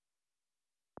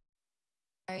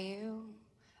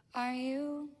Are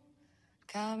you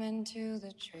coming to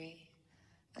the tree?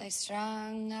 They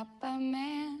strung up a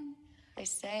man, they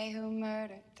say, who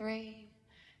murdered 3.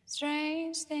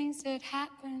 Strange things did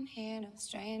happen here, no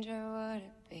stranger would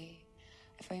it be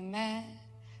if we met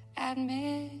at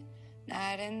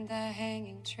midnight in the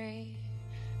hanging tree.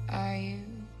 Are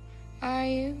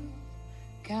you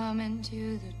coming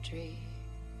to the tree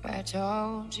where I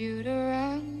told you to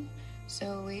run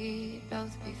so we'd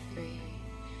both be free?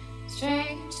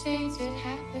 Strange things did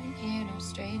happen here, no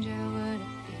stranger would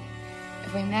it be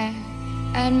if we met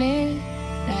at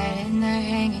midnight in the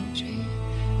hanging tree.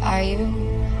 Are you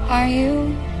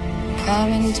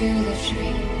coming to the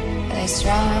tree? They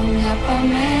strung up a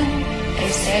man, they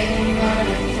say he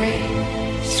murdered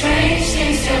 3. Strange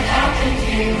things did happen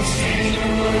here, no stranger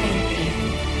would it be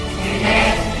if we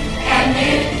met at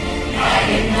midnight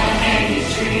in the hanging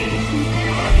tree.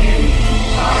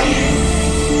 Are you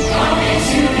coming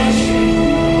to the tree?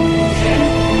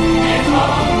 And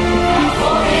call my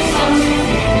voice unto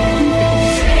you.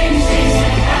 Strange things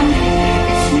that happen here,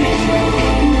 no stranger would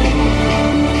it be.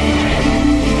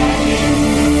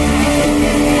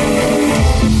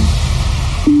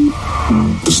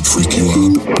 Does it freak you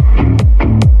out?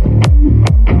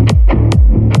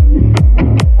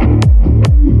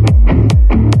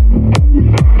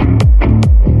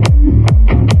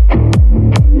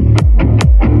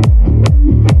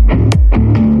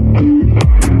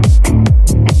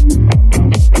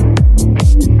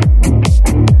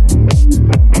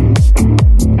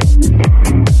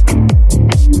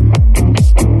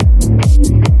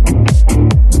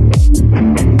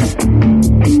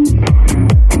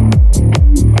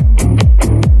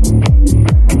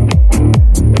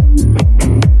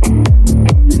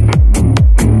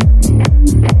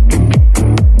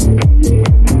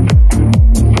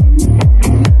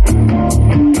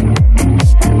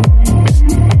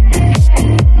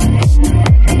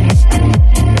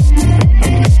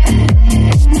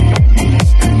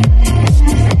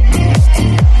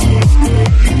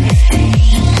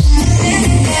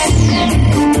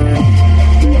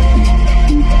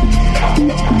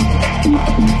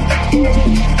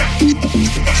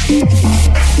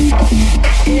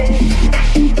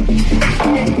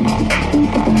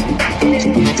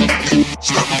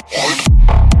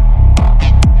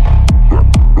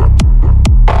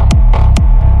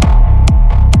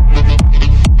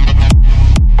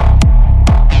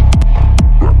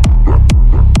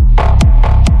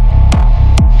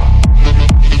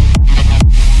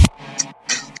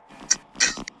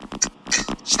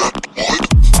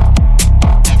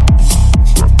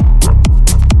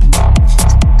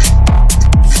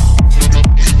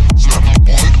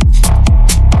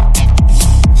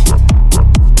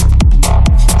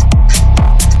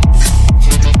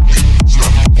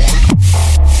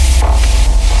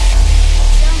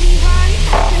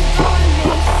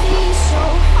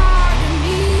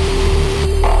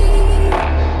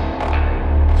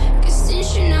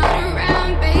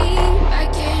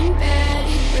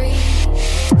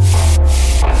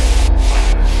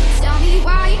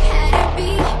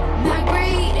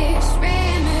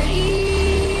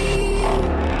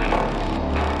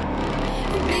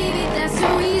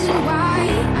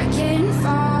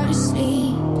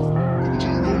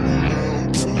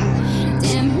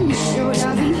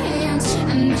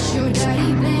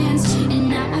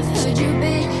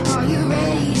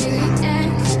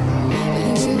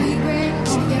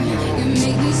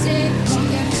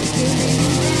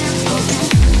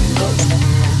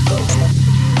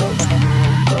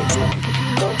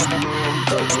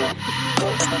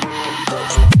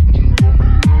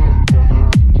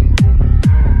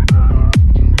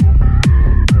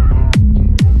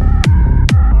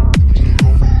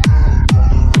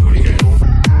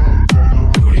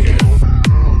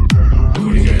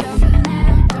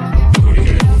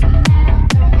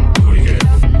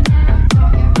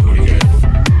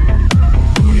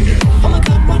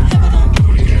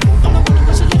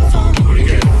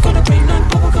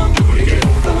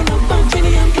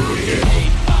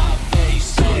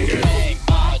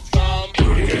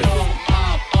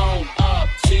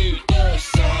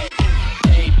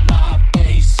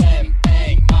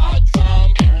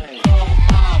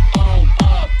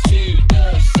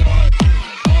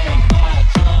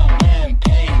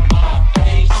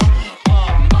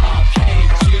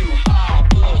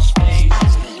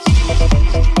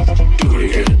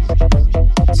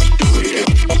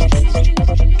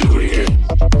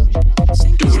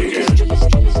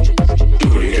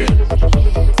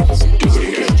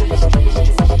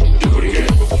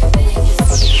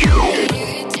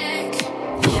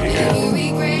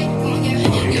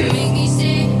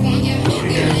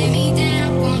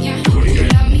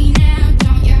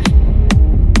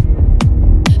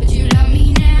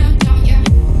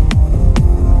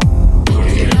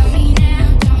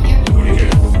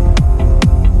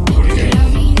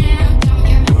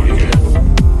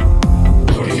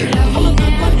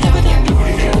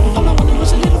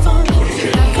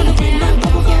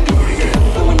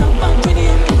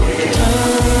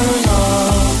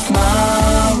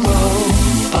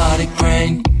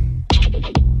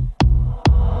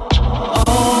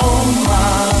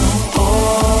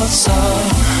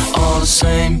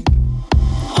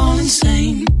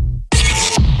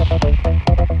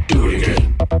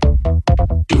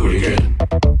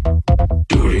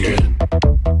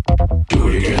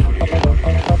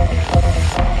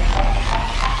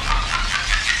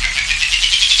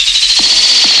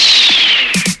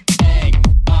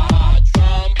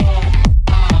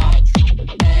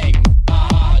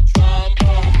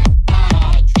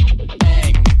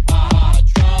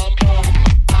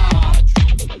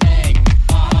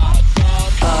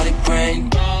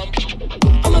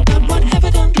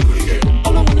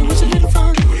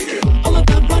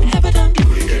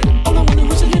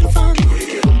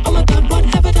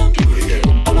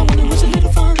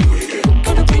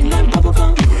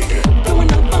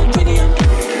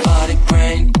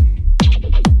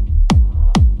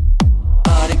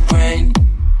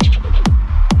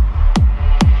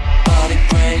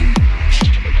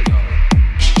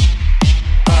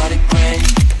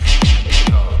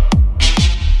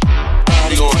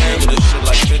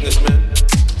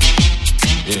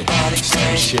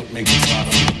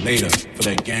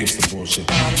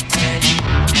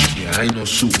 I ain't no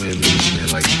suit wearing bitch, man,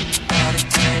 like you.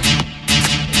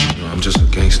 You know, I'm just a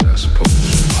gangster, I suppose.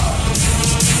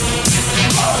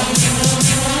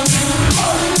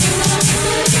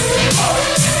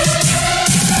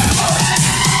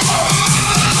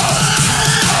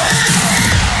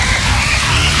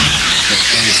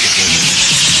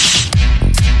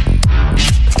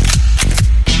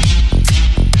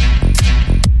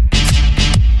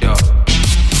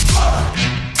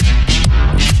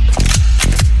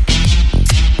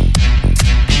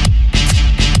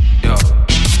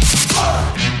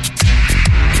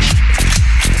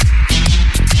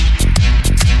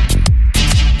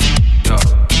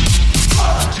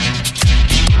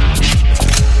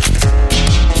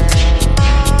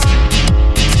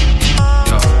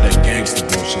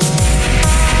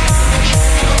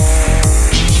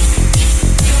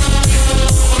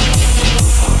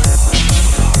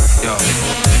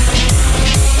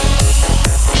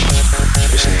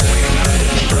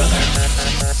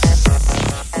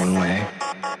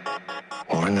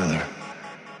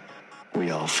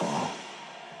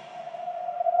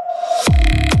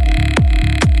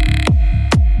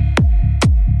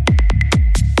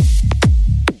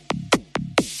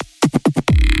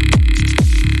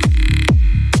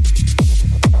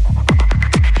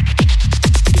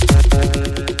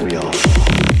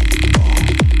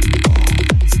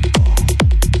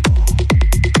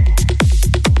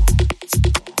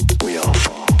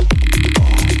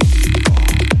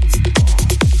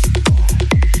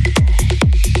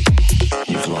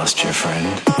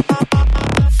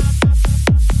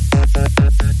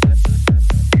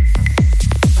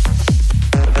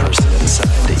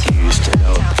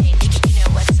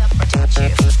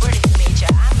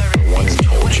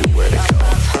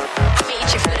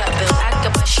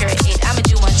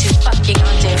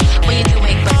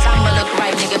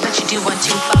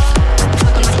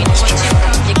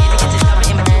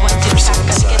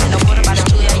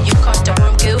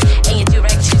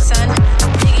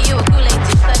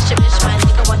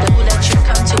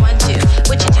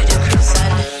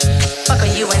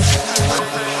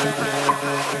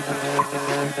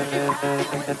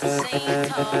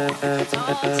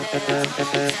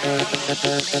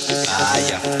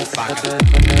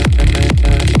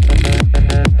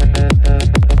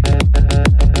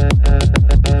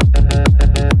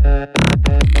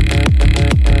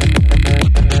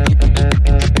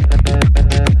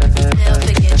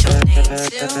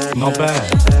 Not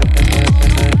bad.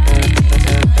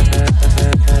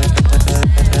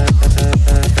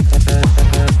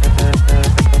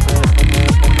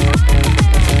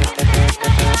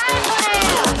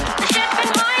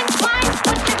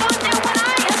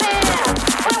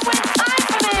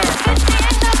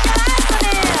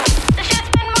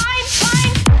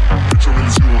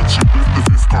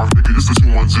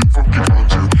 Fuck you,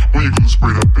 content. When you gonna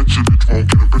spray that bitch, it won't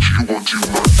get a bitch you want too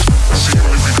much. See,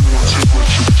 like we do want to, but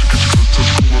you get your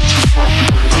touch.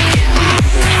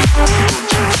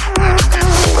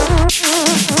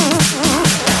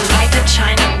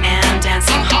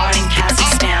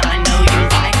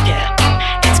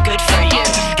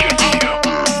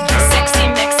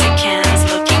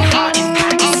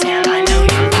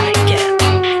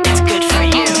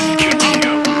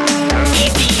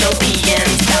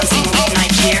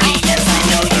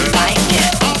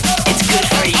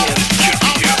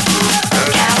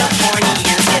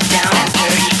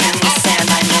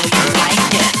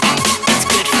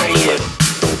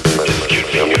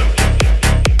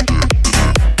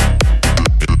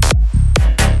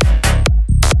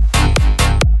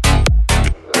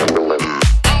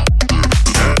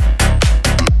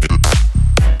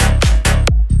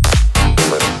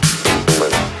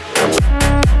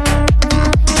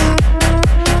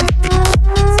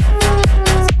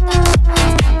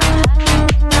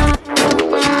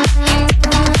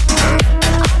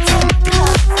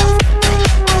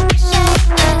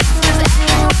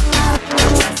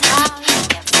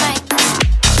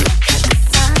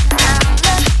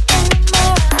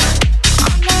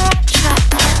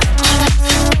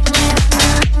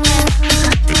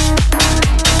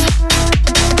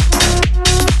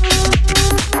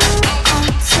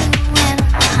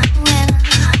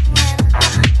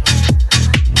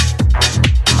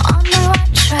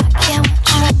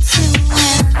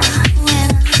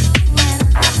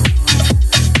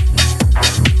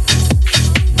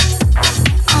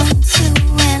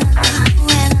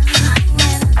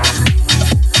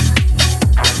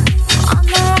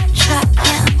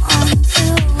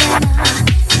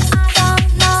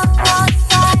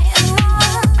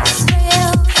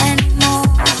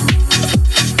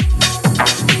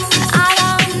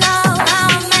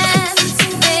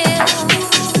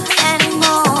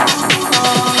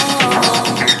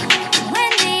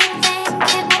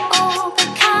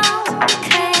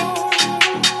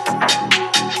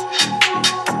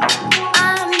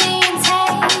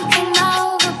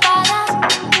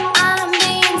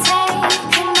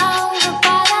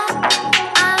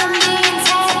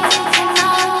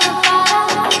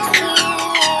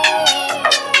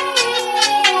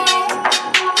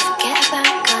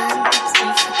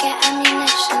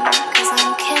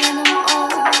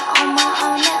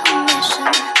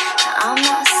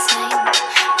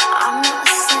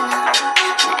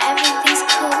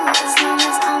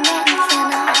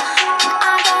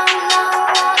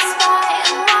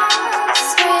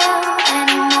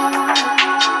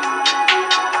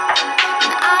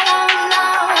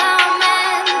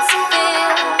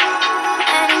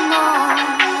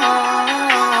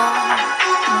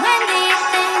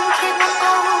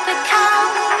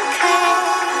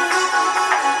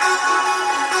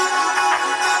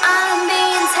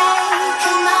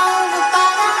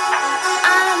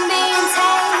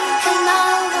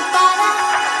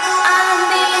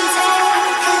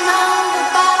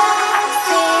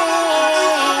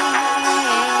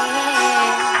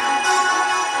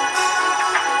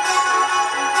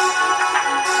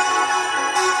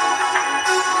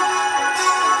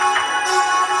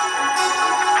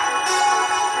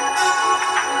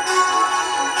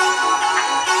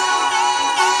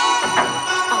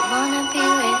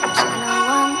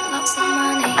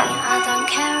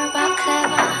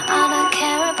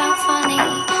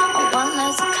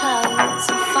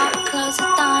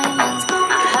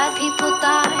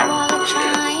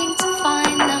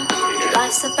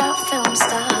 from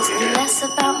stars and less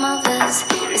about mothers.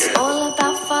 It's all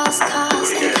about fast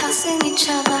cars and cussing each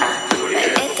other.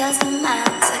 But it doesn't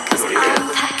matter, cause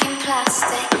I'm packing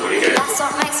plastic. That's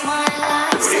what makes my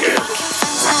life so fucking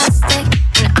fantastic.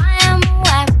 And I am a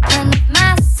weapon of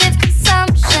massive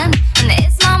consumption. And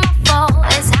it's not my fault,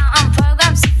 it's how I'm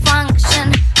programmed to function.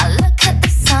 I look at the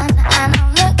sun and I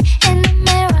look in the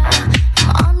mirror. I'm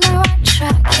on the right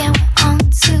track, yeah, we're on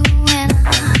to a winner.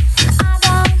 I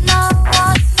don't know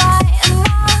what's right and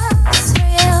what's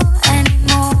real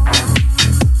anymore.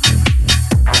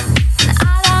 And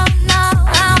I don't know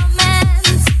how I'm meant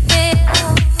to feel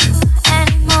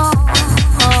anymore.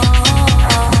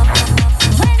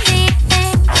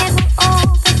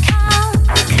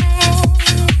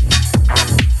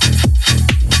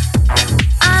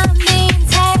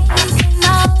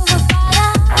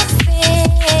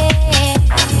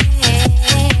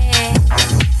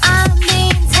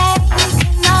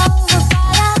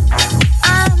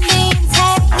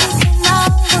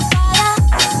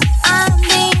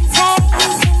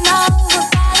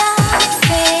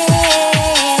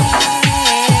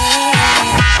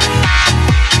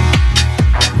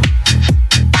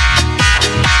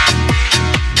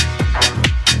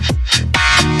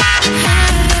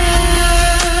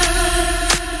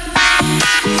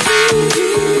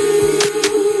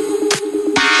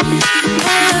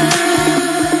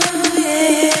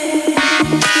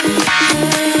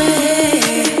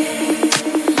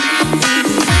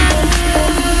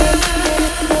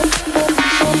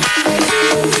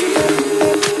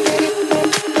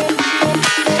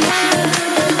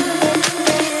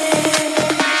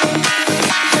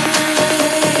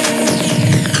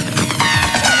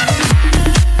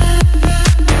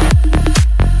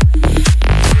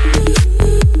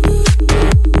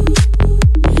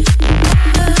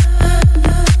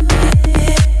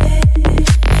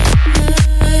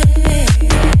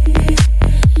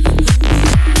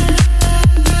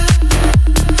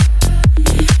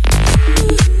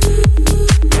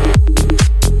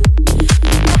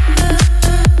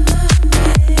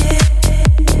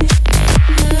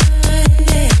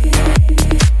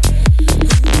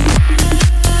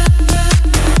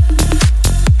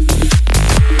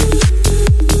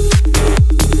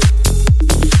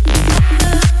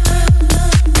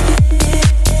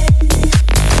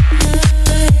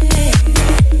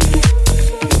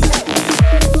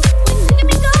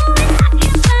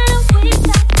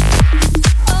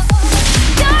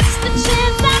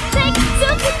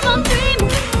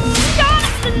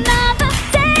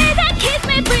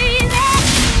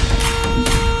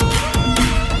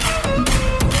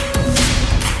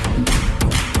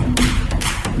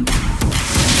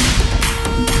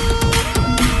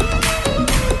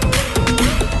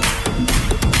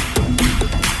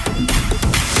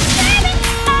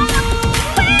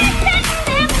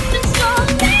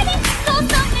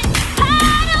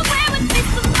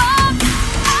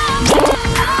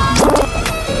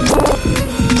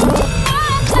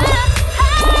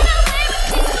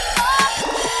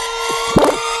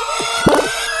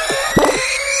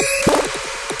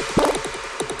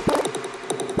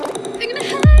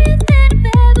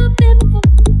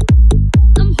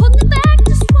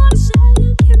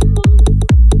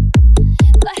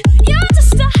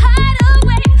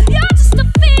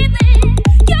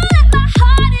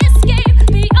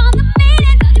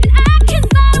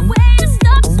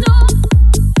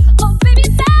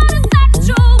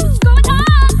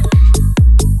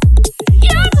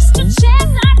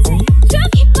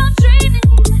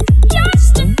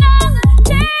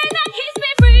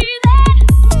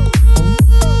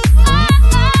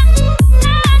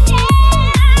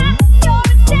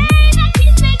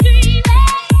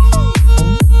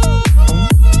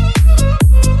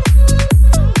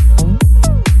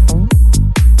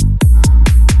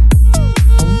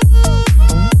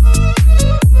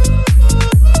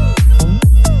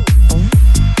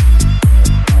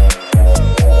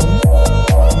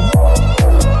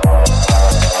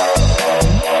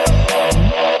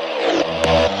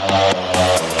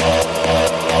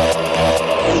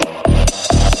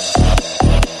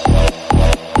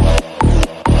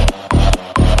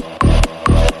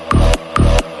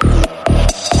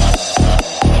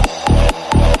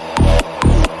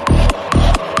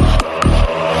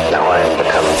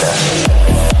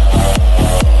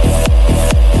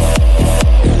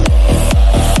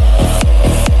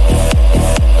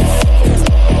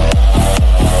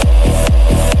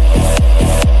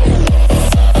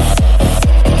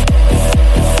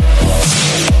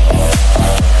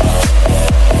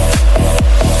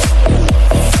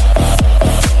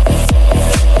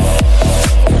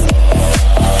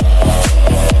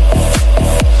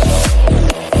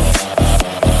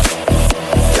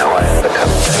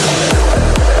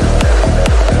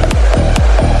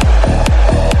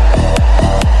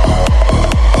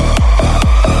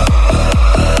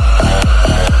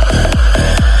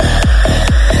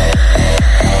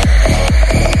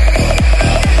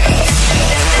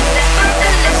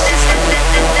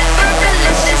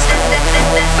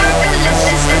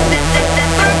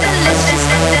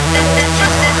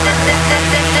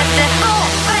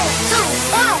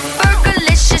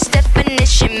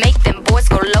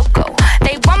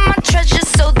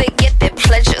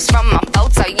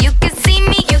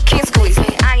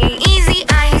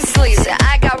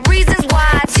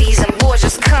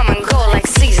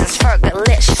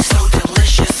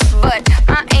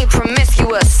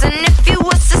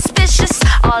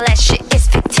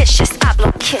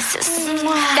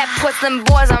 them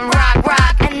boys on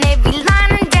rock, and they be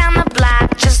lining down the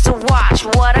block just to watch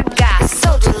what I got.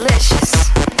 So delicious.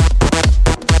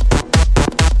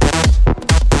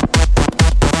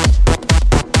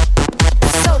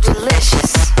 So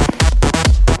delicious.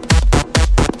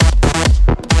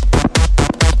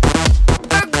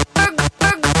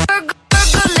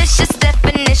 Burgerlicious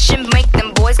definition make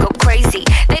them boys go crazy.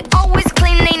 They always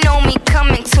claim they know me,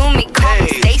 coming to me, call me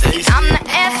Stacy. I'm the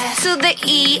F to the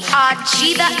E, R,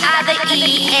 G, the I, the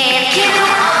E, and get it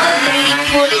off the lady,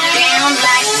 put it down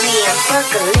like me. I'm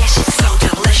burgerlicious, so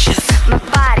delicious. My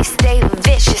body stay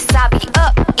vicious. I be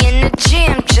up in the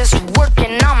gym, just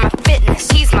working on my fitness.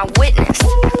 He's my witness.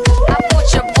 I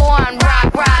put your boy on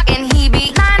rock, and he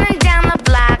be lining down the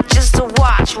block just to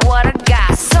watch what I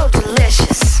got. So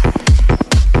delicious.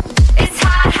 It's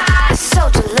hot, so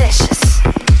delicious.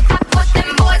 I put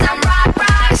them boys on rock,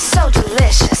 so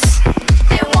delicious.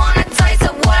 They wanna taste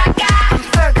of what I got. I'm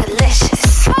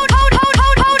burgerlicious. Hold up.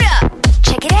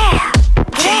 Check it out.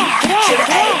 Check it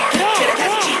out.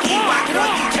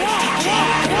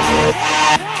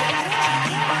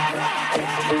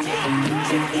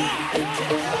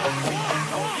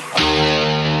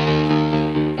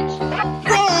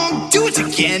 Wrong, do it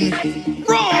again.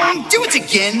 Wrong, do it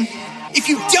again. If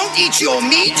you don't eat your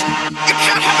meat, you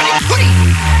can't have any pudding.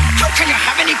 How can you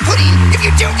have any pudding if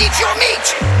you don't eat your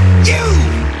meat? You,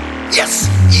 yes,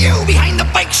 you behind the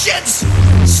bike sheds.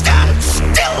 Stand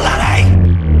still, laddie.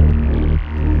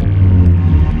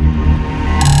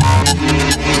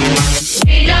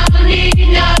 We don't need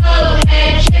no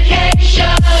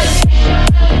education.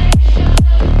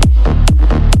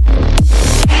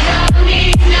 We don't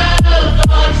need no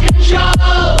thought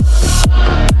control.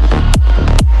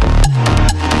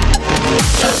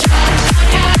 So touch my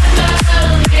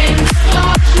candle in the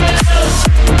classroom.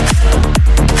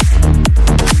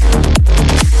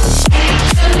 Teach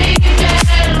the leave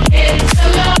them kids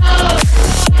alone.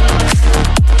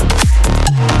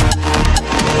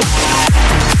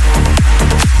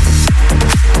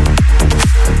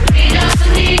 We don't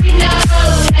need no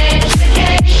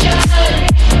education.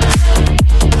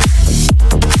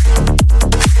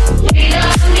 We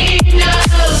don't need no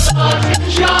thought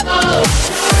control.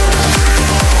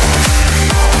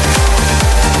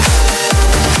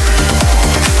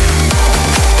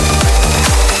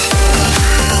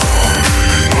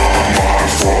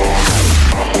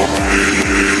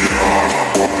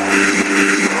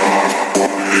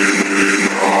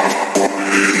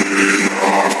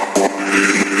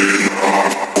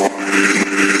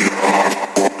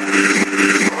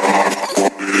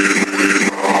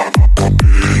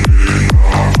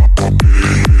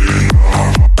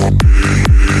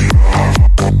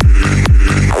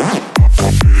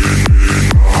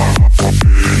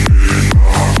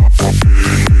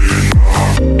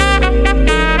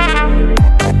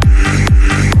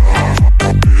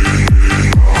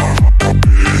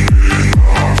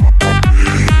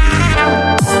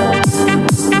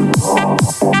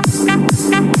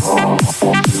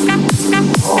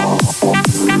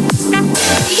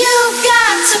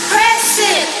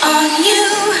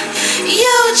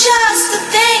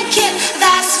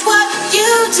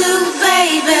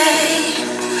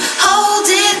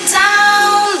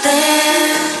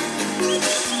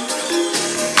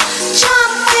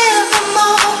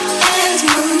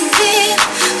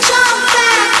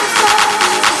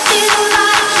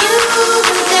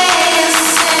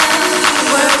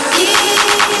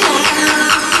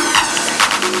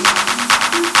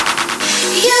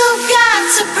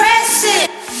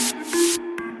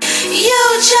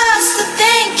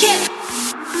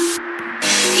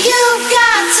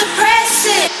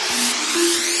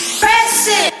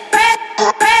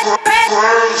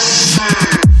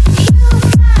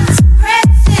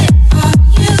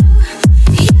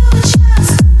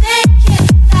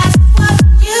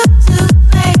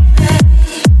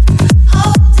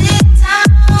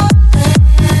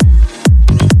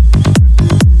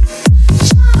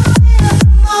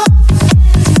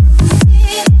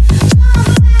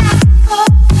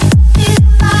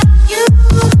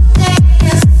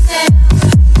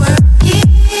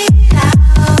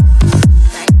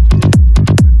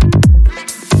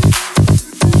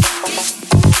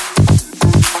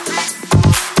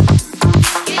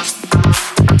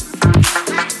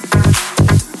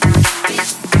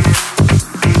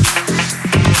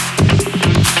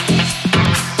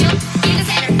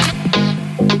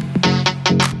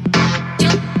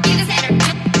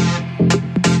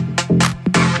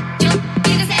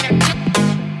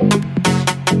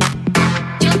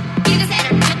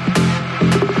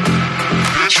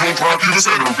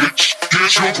 Get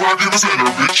Get your vibe in the center,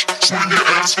 bitch. Swing your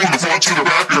ass from the front to the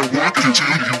back and work it until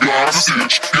you got a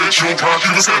stitch. Get your vibe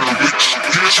in the center, bitch.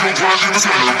 Get your vibe in the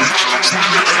center, bitch.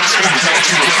 Swing your ass from the front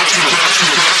to the back, to the back, to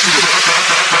the back, to the back, back,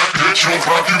 back, back. Get your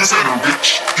vibe in the center, bitch.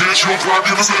 Get your vibe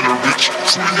in the center, bitch.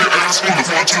 Swing your ass from the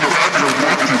front to the back and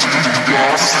work it until you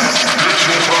got a stitch. Get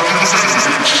your vibe in the center,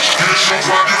 bitch. Get your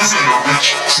vibe in the center, bitch.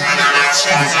 Swing your ass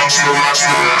from the front to the back, to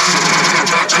the back, to the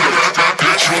back, to the back, back.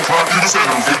 Get your vibe in the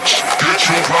center, bitch. Get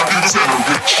your vibe in the center,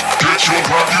 bitch. Get your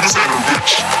vibe in the center,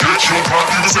 bitch. Get your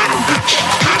vibe in the center, bitch.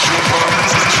 Get your vibe in the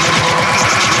center,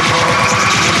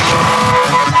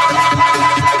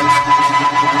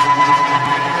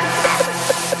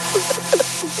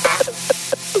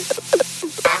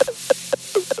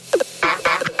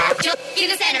 Jump in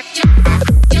the center,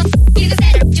 jump in the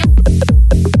center, jump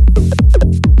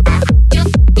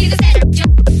in the center,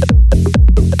 jump in the center,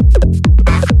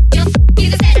 jump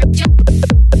in the center, jump.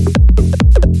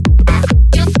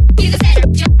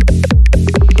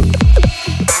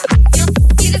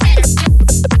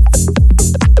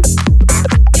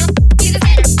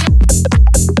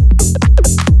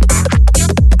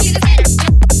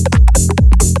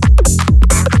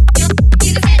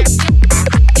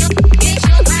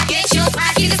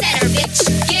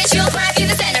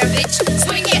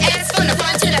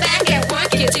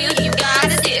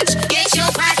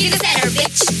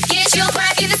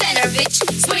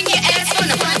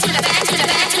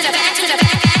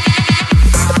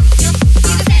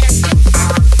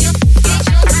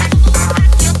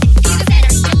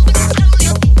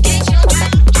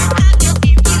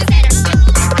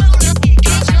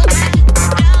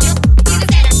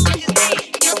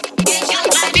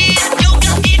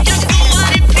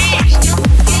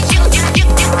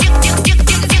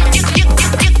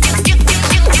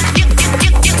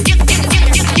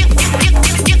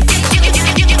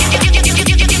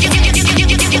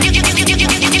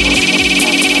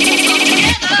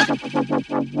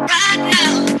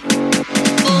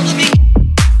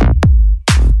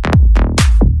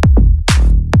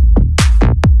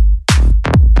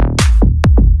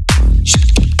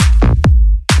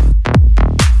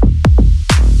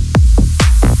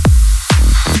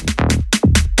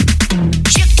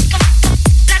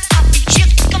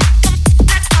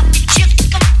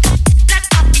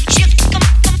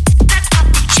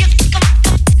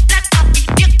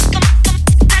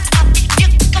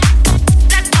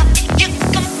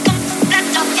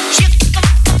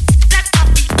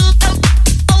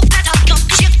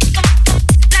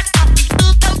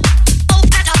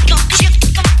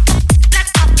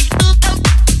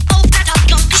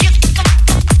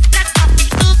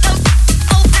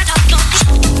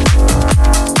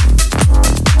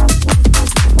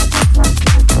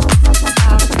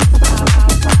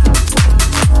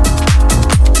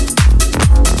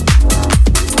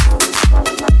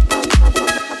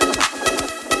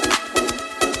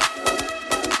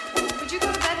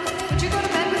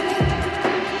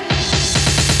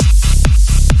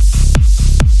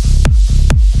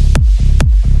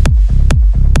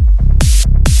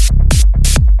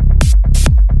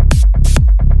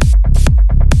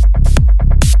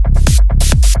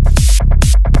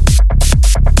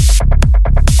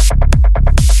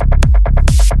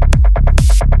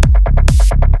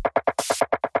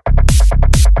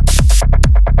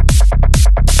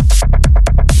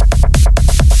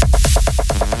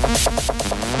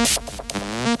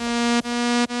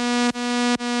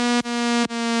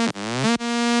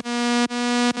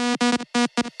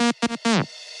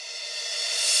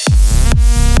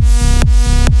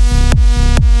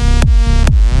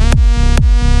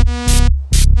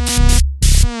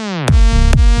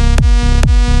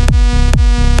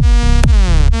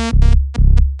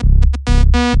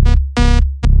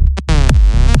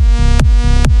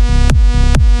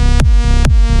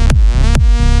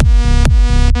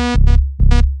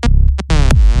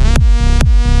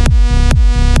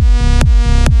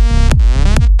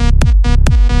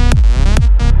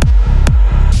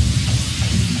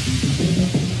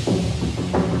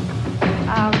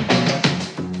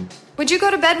 Would you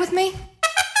go to bed with me?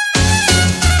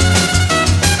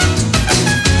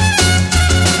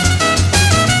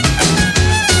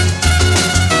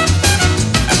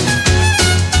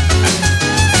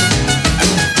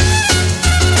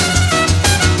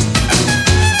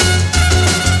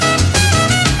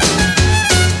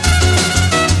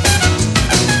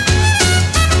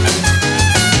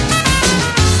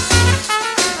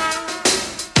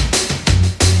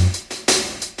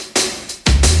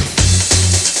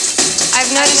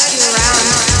 I've noticed you around.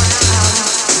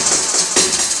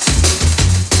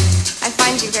 I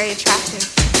find you very attractive.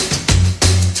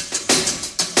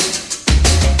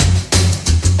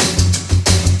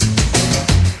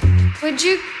 Would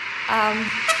you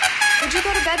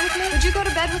go to bed with me? Would you go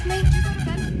to bed with me?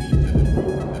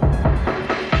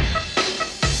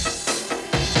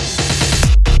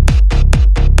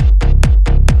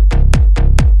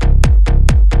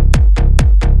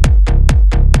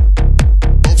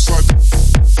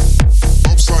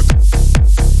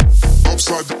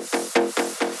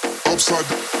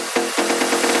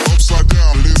 Upside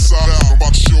down and inside out. I'm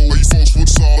about to show you folks what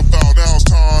it's all about. Now it's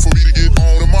time for me to get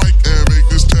on the mic and make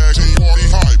this tag team party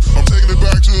hype. I'm taking it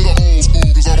back to the old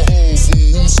school, cause I'm an old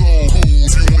fool who's so cool.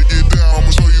 If you wanna get down,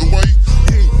 I'ma show you the way.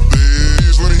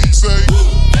 There's what he say.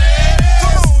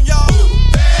 Come on, y'all.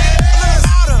 A little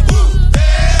louder.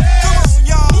 Come on,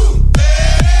 y'all.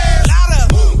 Louder.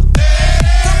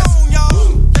 Come on, y'all.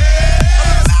 A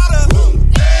little louder.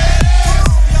 Come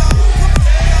on, y'all.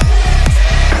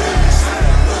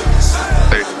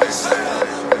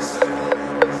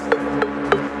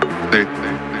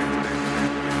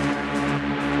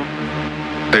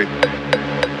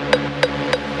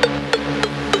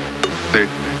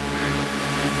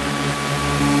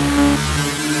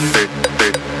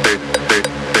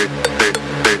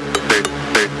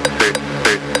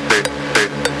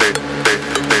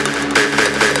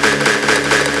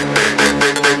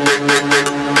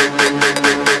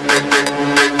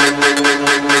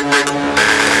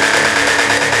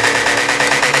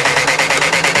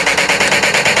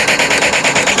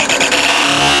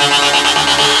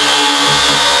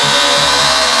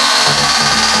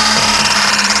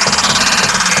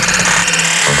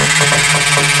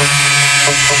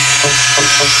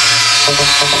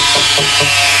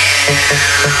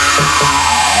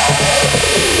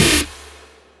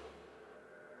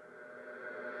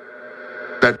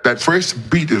 That first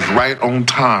beat is right on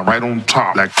time, right on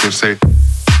top. Like to say,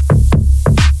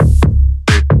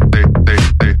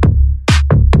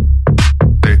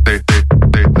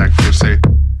 like to say,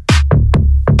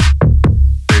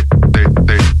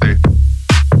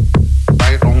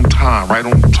 right on time, right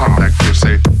on top. Like to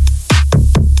say,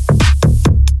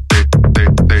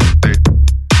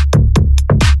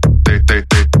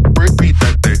 first beat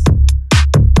that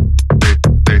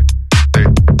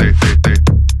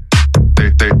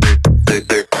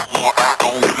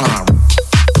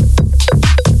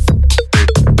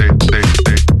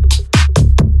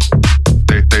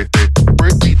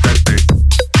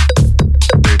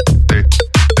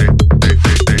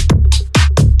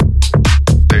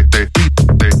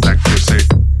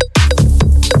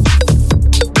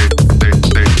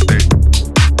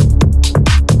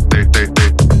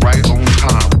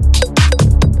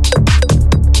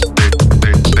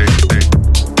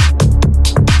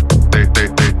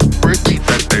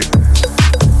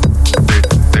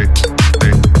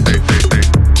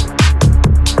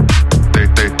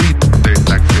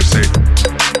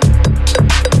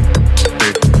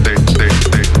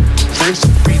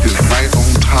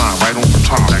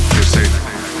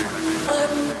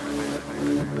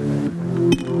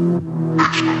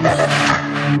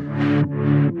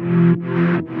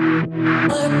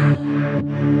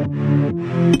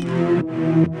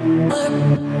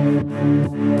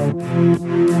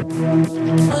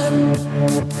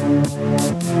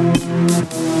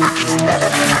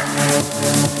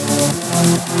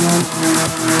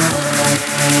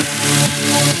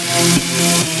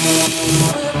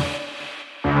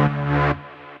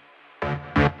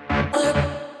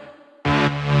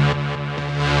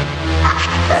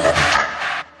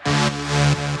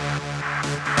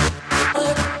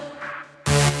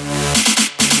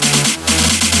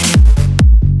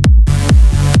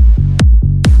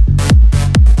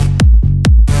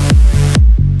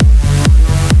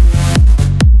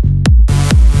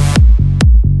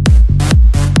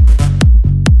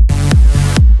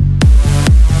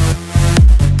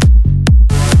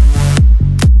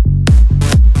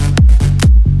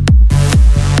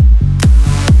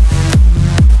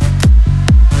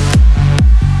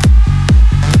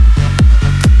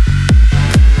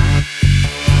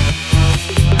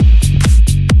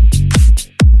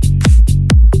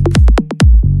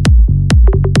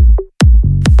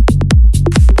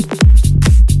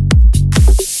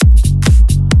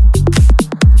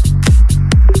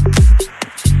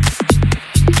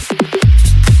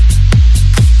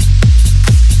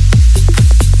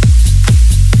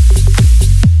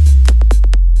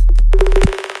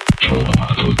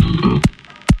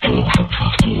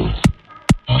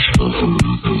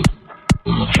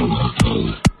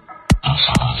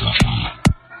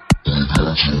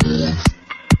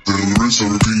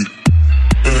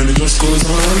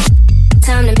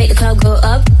Time to make the club go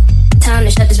up. Time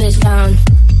to shut this bitch down.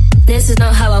 This is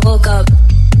not how I woke up,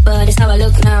 but it's how I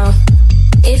look now.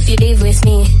 If you leave with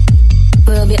me,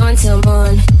 we'll be on till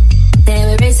morn.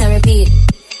 Then we rinse and repeat,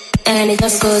 and it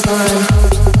just goes on.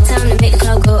 Time to make the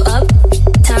club go up,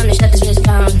 time to shut this bitch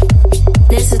down.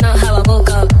 This is not how I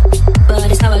woke up, but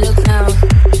it's how I look now.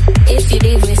 If you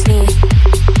leave with me,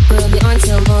 we'll be on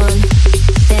till morn.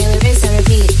 Then we rinse and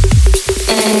repeat,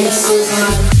 and it just goes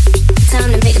on.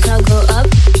 Time to make the club go up,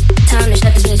 time to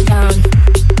shut this bitch down.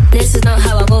 This is not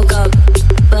how I woke up,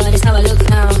 but it's how I look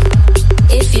now.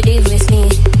 If you leave with me,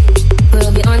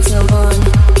 we'll be on till morn.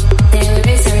 Then we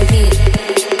rinse and repeat,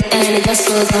 and it just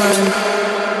goes on.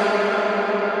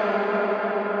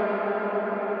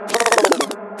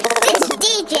 This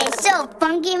DJ's so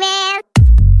funky, man.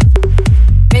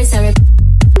 Rinse and repeat,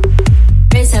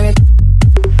 rinse and repeat,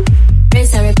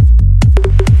 rinse and repeat,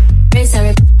 rinse and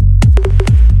repeat,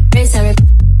 rinse and repeat,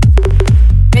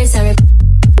 rinse and repeat,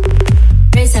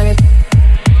 rinse and repeat,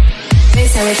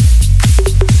 rinse and repeat.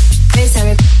 Rinse and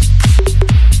repeat,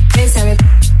 rinse and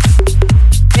repeat,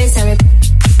 rinse and repeat,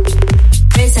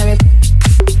 rinse and repeat, rinse and repeat,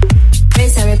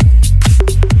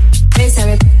 rinse and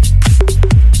repeat,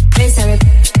 rinse and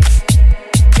repeat,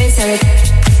 rinse and repeat,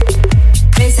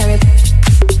 rinse and repeat,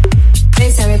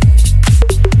 rinse and repeat,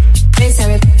 rinse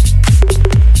and repeat,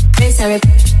 rinse and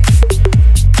repeat,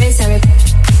 rinse and repeat,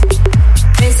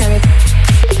 rinse and repeat,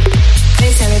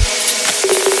 rinse and repeat,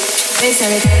 rinse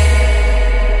and repeat.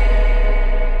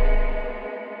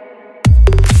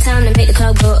 Time to make the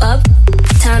club go up,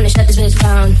 time to shut this bitch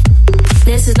down.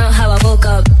 This is not how I woke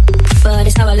up, but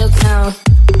it's how I look now.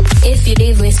 If you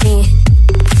leave with me,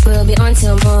 we'll be on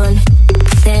till morn.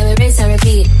 Then we rinse and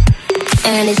repeat,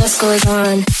 and it just goes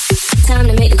on. Time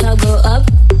to make the club go up,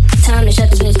 time to shut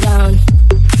this bitch down.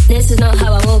 This is not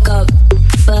how I woke up,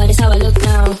 but it's how I look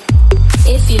now.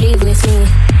 If you leave with me,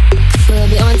 we'll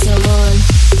be on till morn.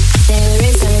 Then we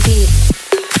rinse and repeat,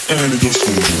 and it just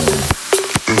goes on.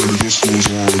 And it just goes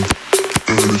on,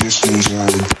 and it just goes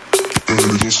on, and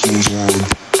it just goes on, and it just goes on,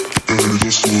 and it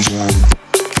just goes on, and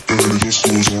it just goes on, and it just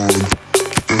goes on, and it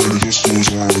just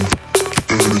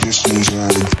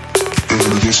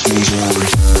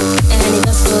goes on, and it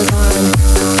just goes on,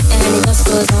 and it just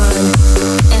goes on, and it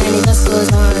just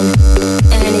goes on, and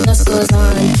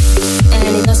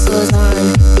it just goes on, and it just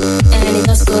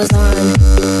goes on,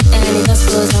 and it just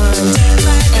goes on, and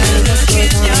it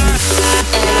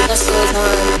just goes on, and it just goes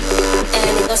on.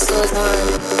 And it just goes on,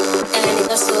 and it just goes on, and it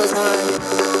just goes on,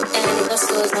 and it just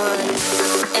goes on,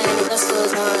 and it just goes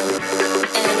on,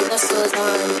 and it just goes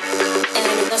on,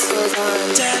 and it just goes on, and it just goes on.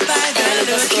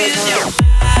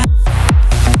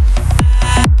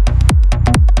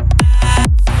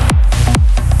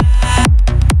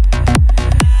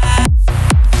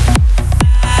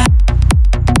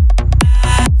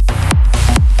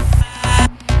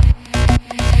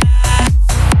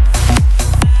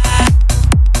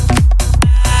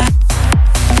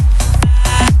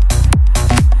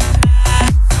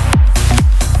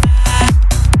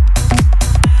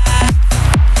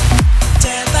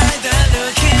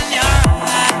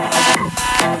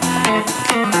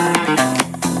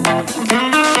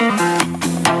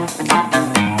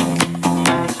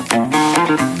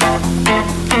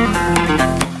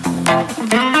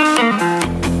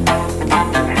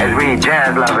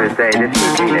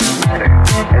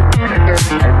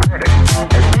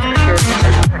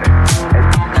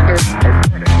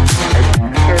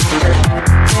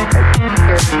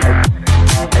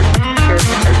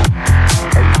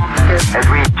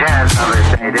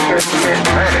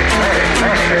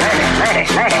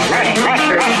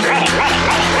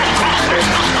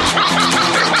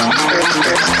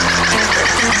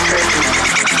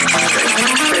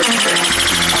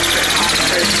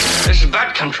 This is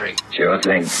that country. Sure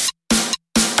thing.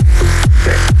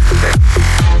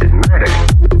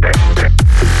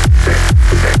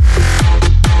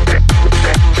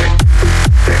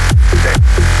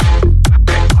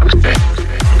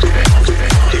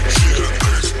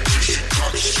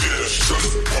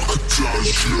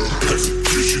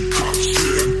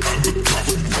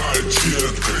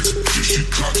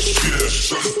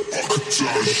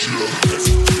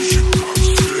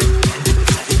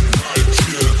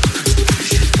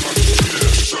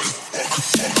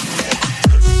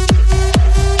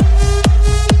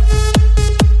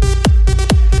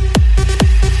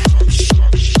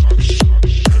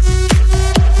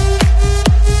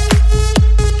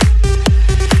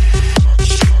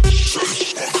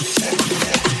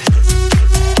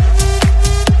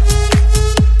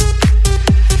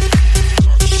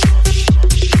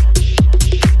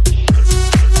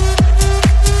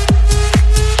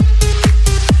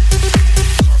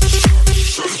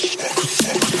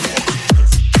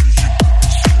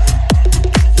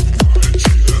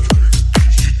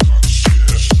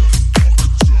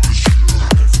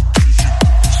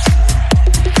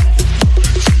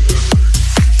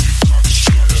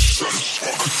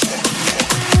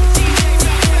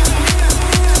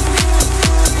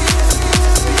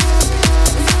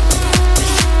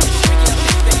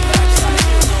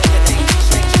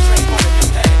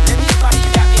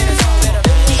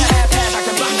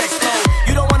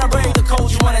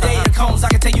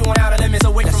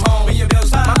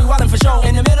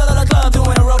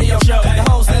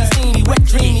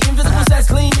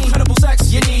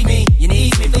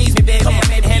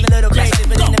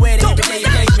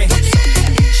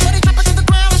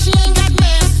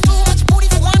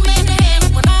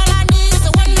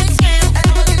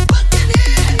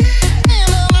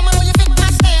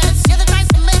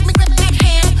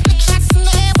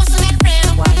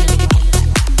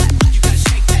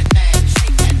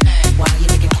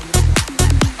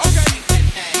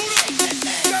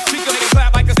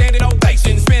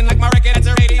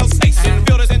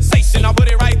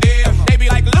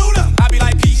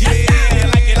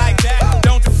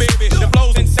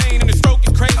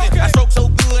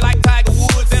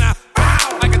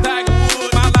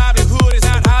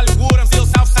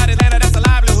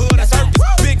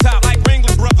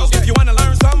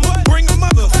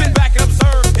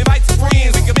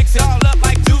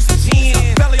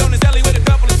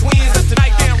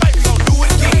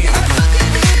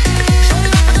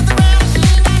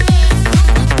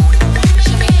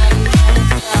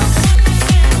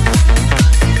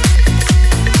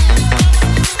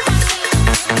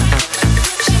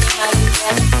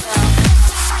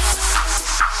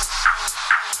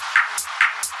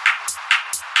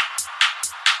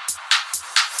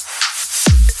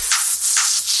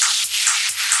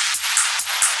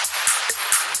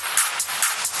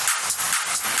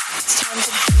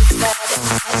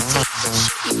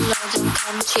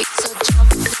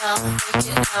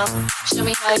 Show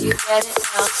me how you get it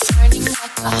now. Burning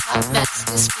like a hot mess.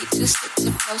 This beat too sick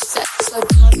to process. So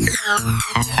jump now,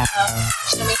 break it out.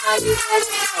 Show me how you get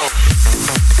it now.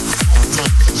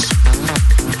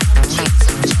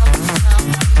 So jump now,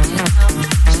 break it out.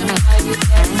 Show me how you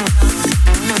get it now.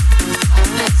 Hot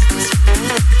mess. This beat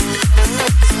too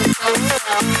sick to process. So jump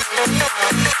now, break it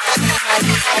out. Show me how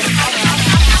you get it now.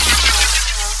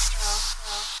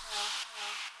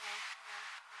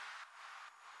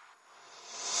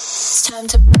 It's time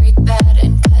to break bad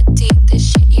and cut deep.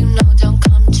 This shit you know don't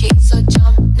come cheap. So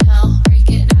jump now, break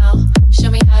it now. Show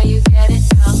me how you get it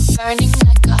now. Burning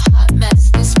like a hot mess.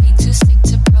 This beat too sick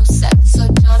to process. So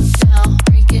jump now,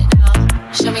 break it now.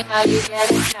 Show me how you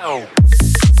get it now.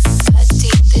 Cut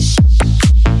deep, this shit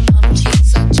come cheap.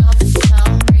 So jump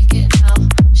now, break it now.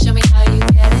 Show me how you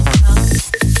get it now.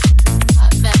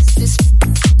 Hot mess, this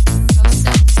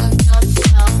process. So jump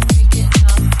now, break it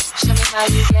now. Show me how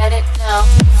you get it now.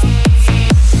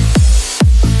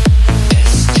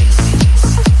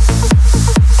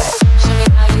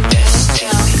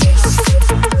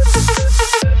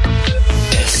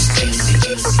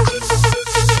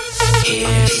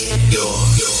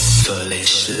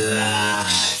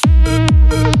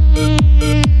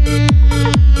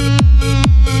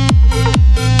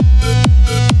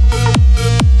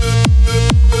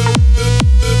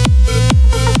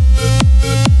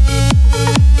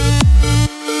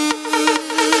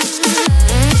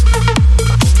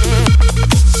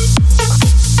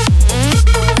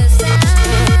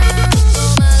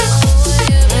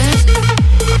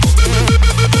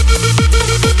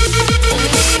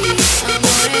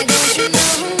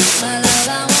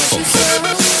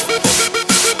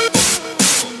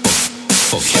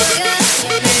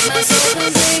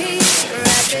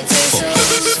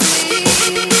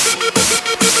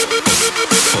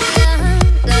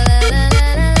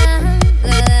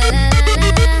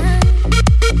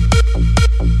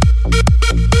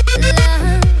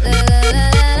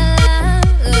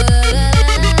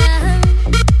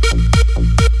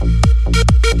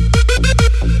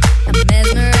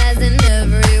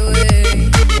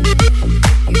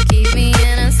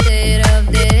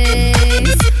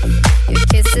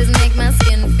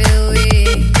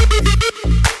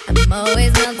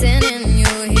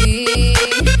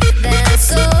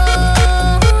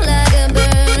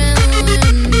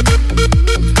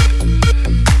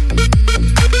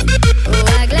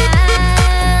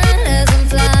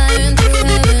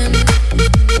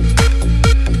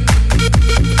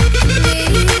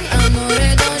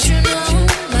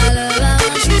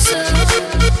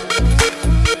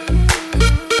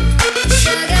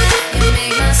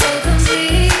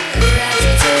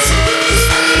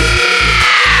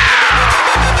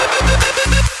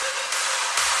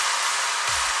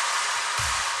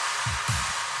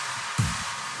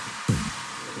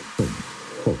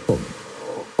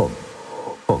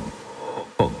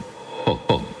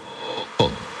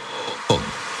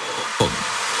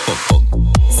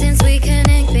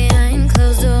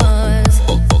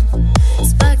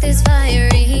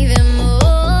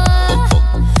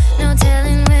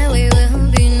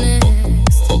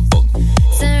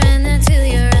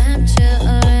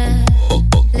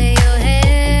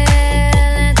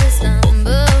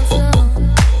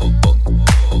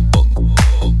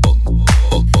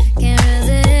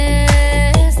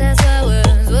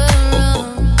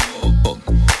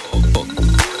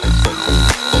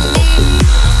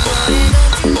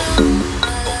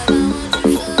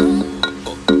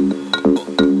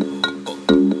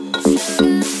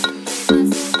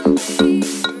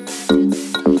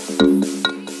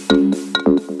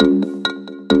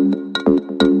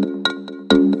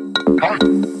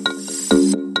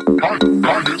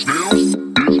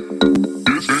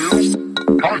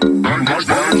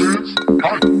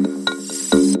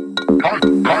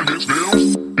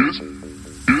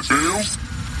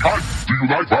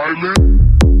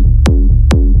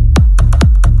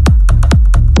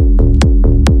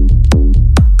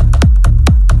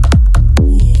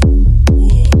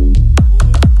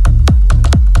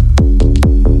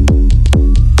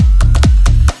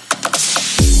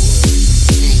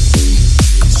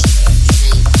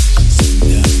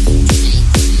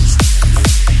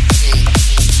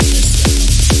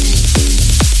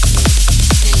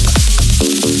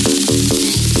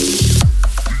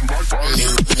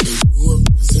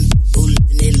 Pull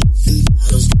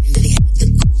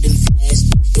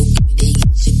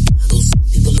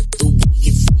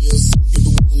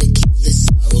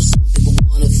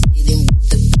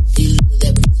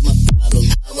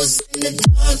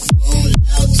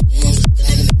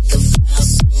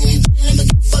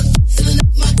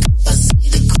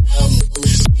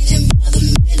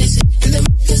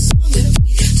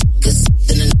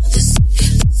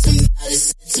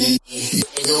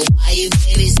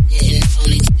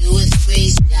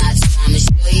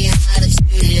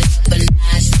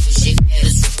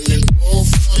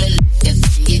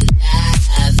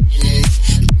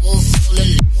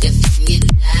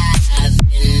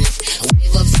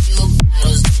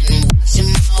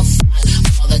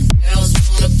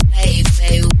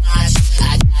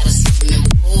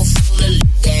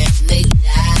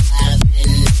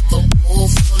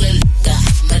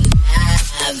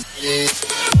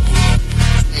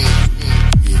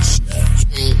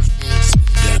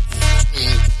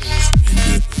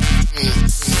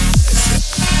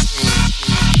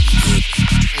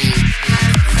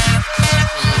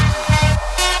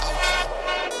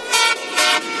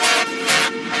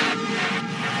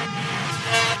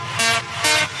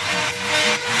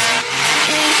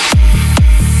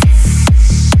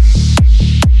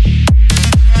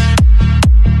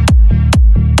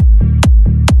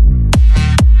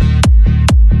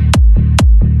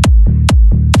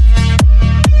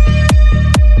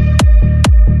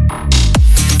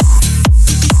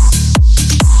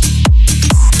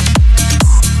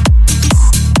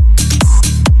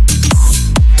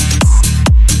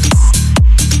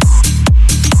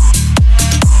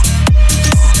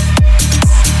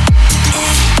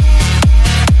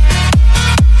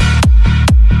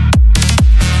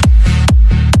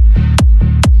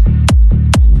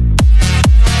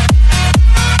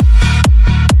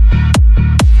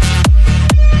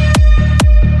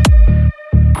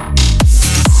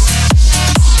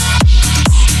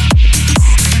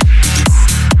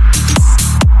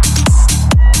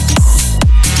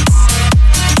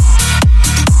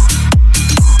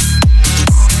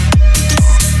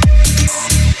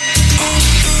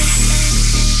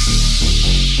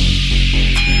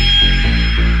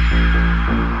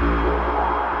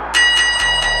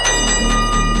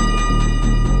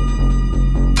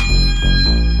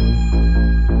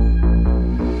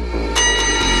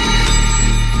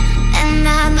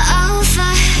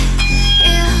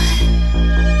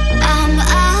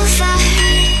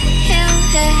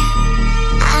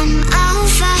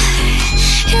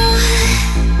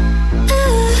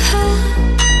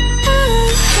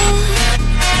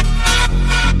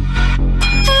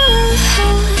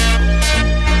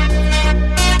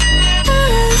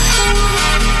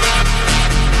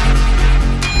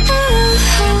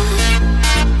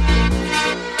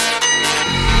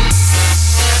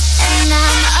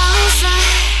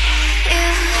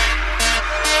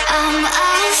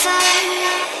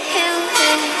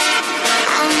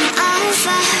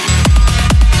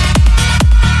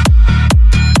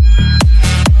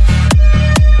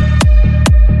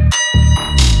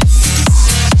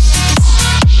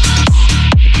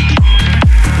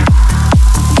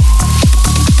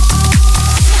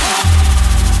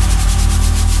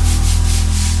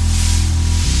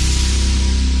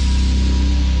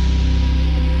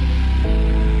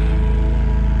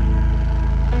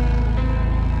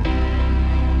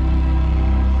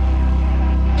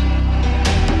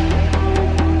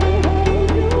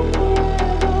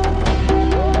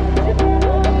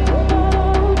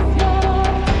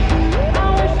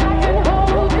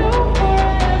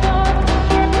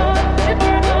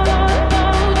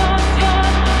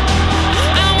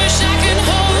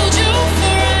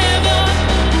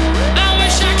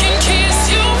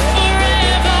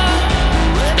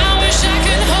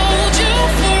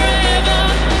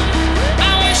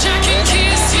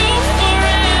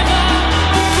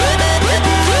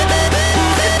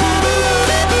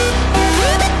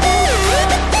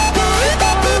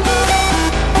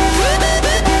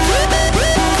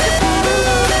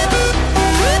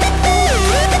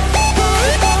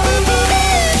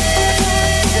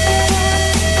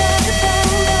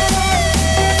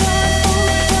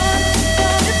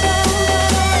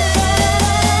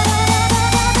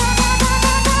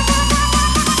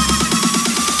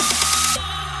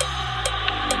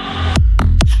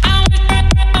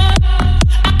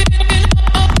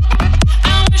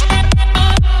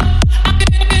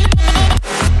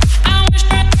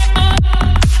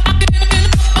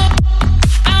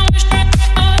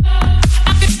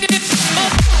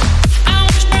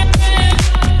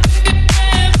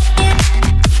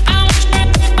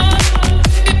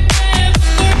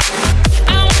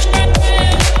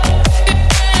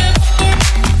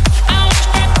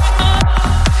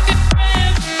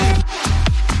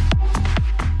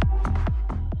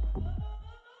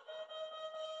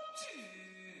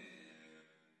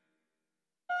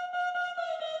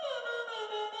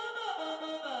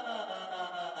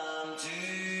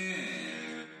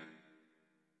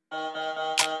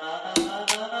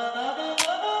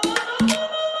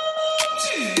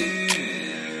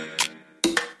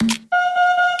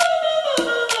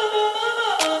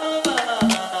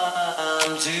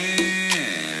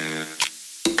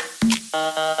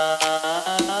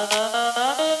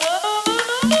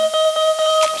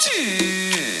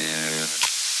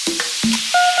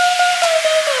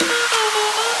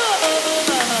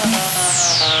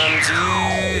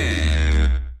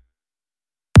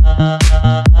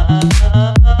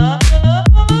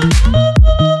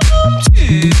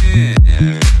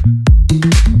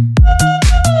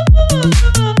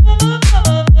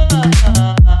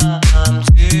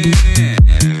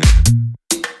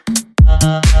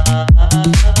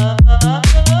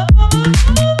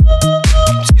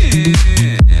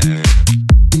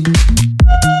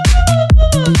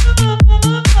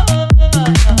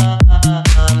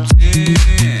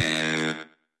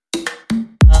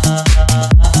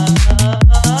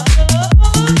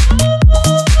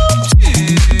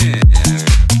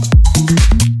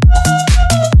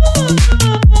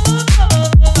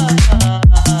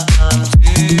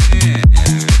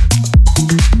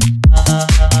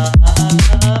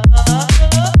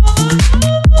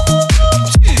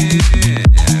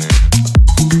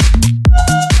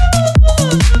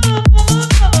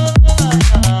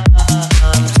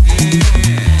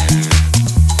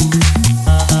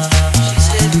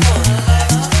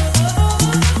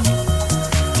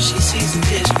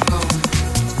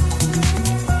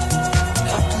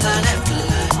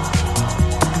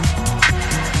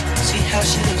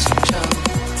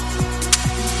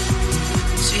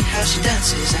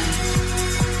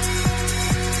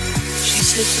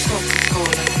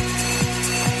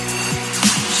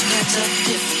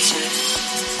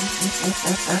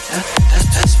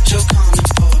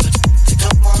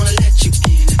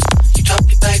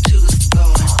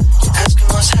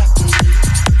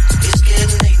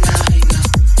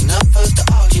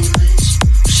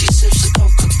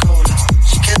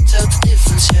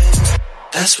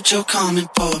You're coming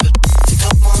for, but they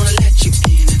don't wanna let you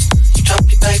in it. You drop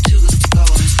your back to the floor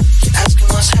and you're asking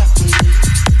what's happening.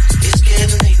 It's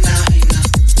getting late now, hey now.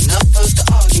 Enough of the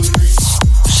arguments.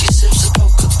 She sips a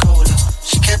Coca-Cola.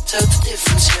 She can't tell the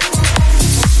difference here.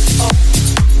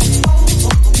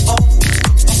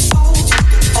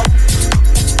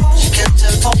 She can't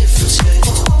tell the difference here.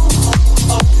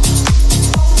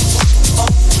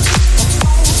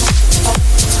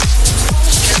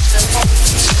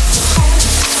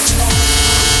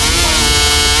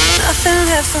 Nothing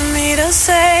left for me to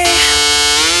say.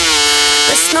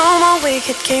 There's no more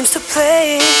wicked games to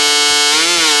play.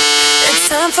 It's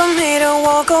time for me to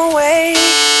walk away.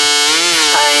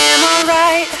 I am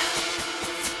alright.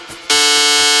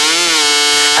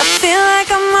 I feel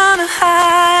like I'm on a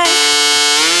high.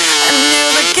 A new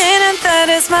beginning,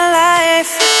 that is my life.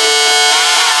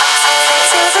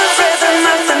 To the rhythm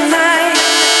of the night.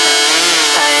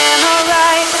 I am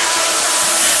alright.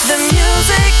 The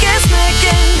music is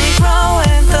making me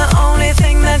growing. The only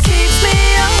thing that keeps me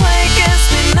awake is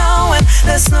me knowing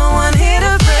there's no one here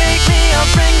to break me or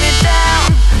bring me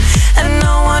down, and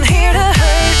no one here to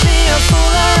hurt me or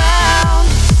fool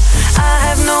around. I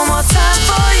have no more time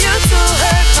for you to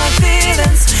hurt my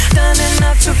feelings. Done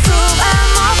enough to prove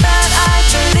I'm all that I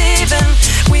believe in.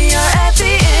 We are at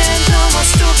the end, no more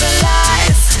stupid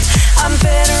lies. I'm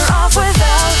better off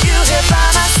without you here by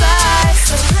my side.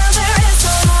 So now there is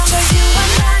no longer you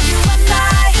and I, you and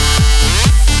I.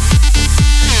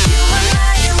 You and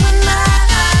I, you and I.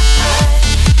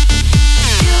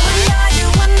 You and I, you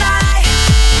and I.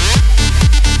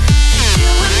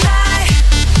 You and I.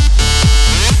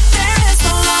 There is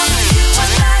no longer you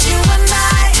and I, you and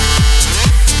I.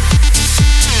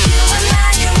 You and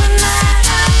I, you and I.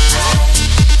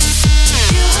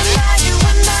 You and I, you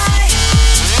and I.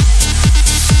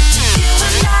 You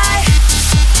and I.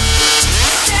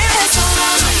 There is no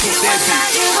longer you and I,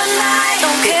 you and I.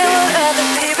 Don't care what other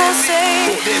people say.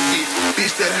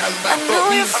 I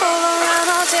know you fool around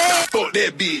all day. Fuck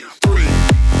that bitch.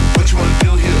 What you wanna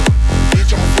do here?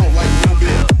 Bitch, I'm a front like Will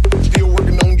Bill. Still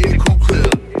working on getting cool clear.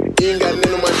 You ain't got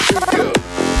none of my shoe here.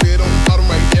 Bed on the bottom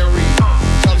right there.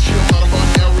 Try to shield out of my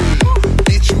area.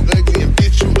 Bitch, you ugly and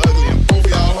bitch, you ugly. And both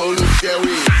y'all hold look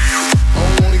scary. I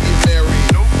don't wanna get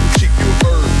married. Chick, you a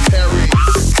bird, Harry.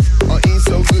 I ain't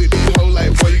so good, these whole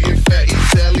life. Boy, you get fat, eat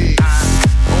salad.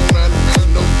 On round and round,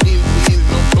 no pins,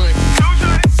 no bun.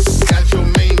 Got your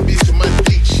main bitch on my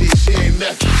dick, shit, she ain't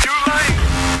nothing.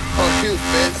 Her heels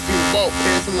fast, see me walk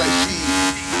past him like she.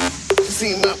 She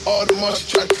seen my Audemars, she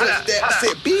tried to touch that. I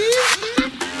said, bitch.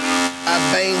 I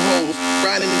bang hoes,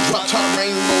 riding in drop top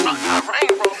rainbow.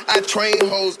 I train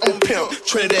hoes, I'm pimp,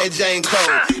 Trinidad Jane Cole.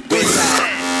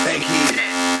 Westside, Bankhead.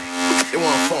 It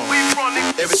wasn't fun.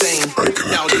 Everything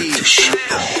y'all did,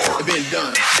 it been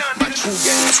done. My true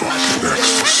game, my true game.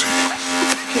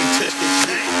 Can't touch this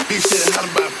shit. Bitch said how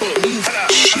about fuck me.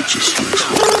 Shit just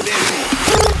fuck that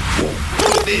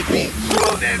bitch.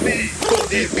 Fuck that bitch. Fuck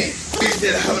that bitch. Bitch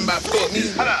said how about fuck me.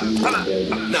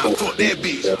 Nah, fuck that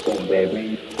bitch. Fuck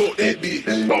that bitch.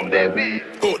 Fuck that bitch.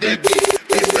 Fuck that bitch.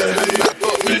 Bitch said how about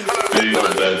fuck me. Nah,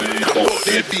 fuck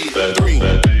that bitch. Green.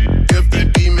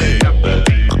 FDB man.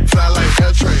 Fly like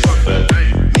L train.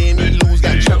 Me and these lose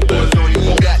got chop boys on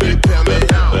you. Got this pair man.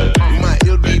 You might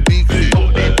LBB clip.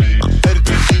 Let it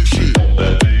do deep shit.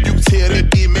 You can tell that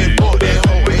bitch man fuck that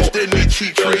hoe. Ain't studying that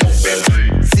cheap tricks.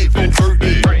 Sit for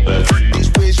birthday. Bitch,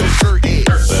 where's your shirt at?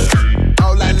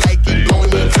 All I like is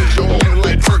blowing your bitch on you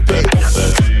like perk packs.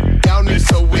 Y'all niggas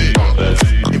so weak.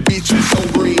 And bitch, you so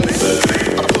green. I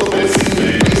pull up and see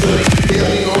you. Tell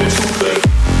me on Tuesday.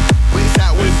 West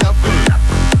out first.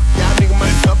 Y'all niggas might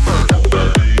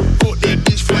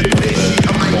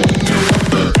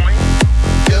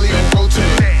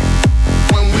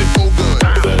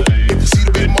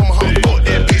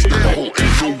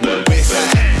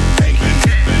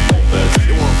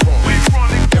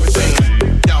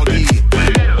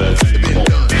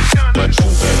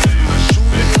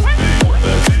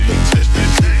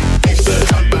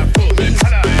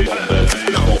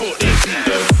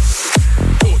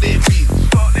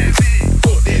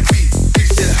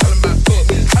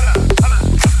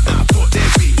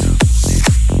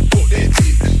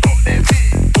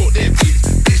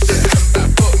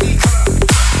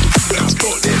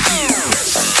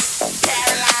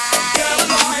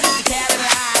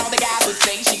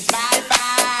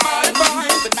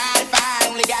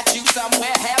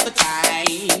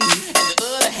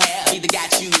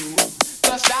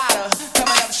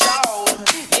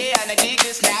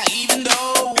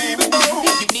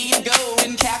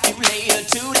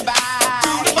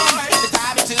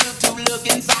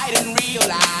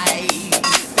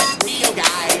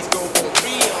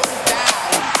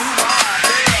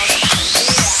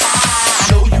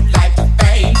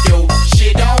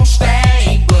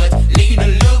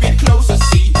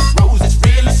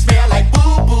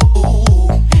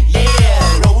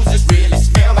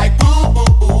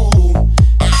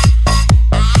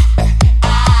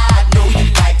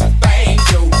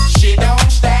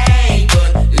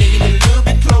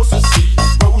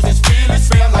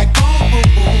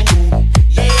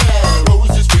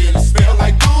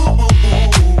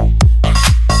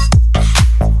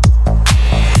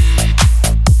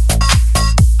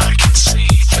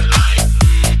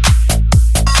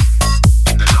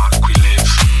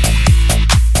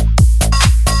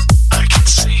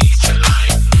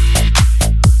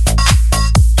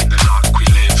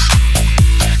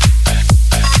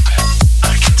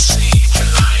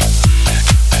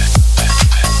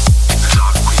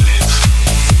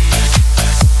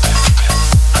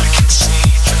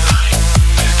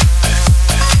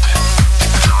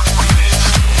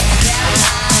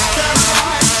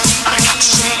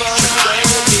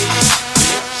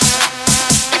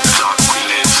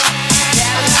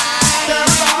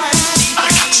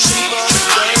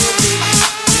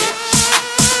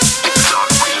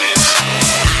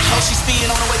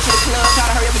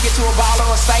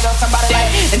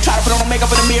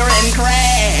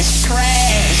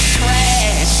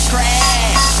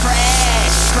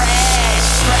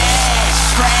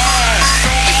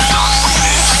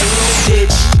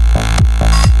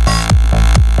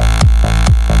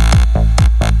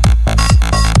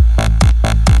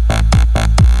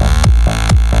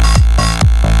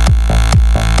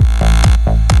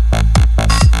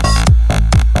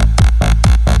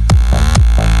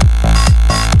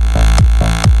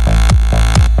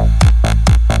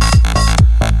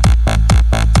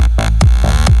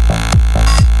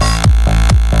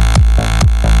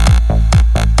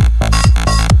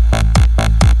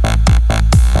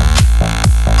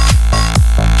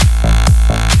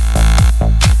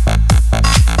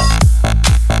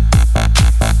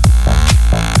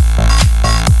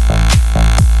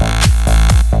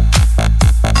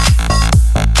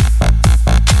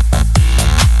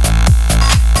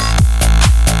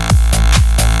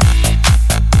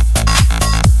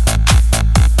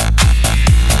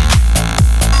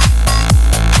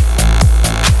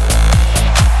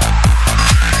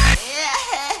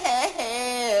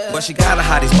Well, she got a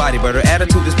hottie's body, but her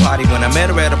attitude is potty. When I met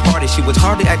her at a party, she was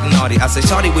hardly acting naughty. I said,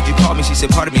 Shawty, would you call me? She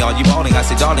said, pardon me, are you balling? I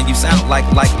said, darling, you sound like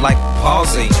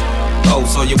Pausing. Oh,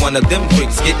 so you're one of them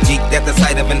freaks. Get geeked at the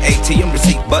sight of an ATM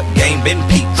receipt, but game been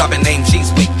peaked. Dropping names, she's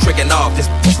weak. Tricking off, this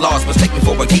lost, mistake me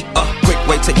for a geek. Quick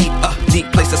way to eat, deep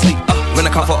place to sleep. Rent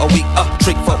a car for a week,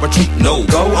 trick for retreat. No,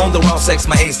 go on the raw sex,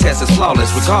 my age test is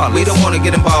flawless. Regardless, we don't wanna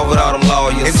get involved with all them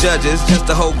lawyers and judges, just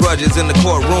to hold grudges in the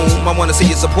courtroom. I wanna see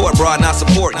you support, bro, not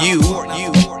support you.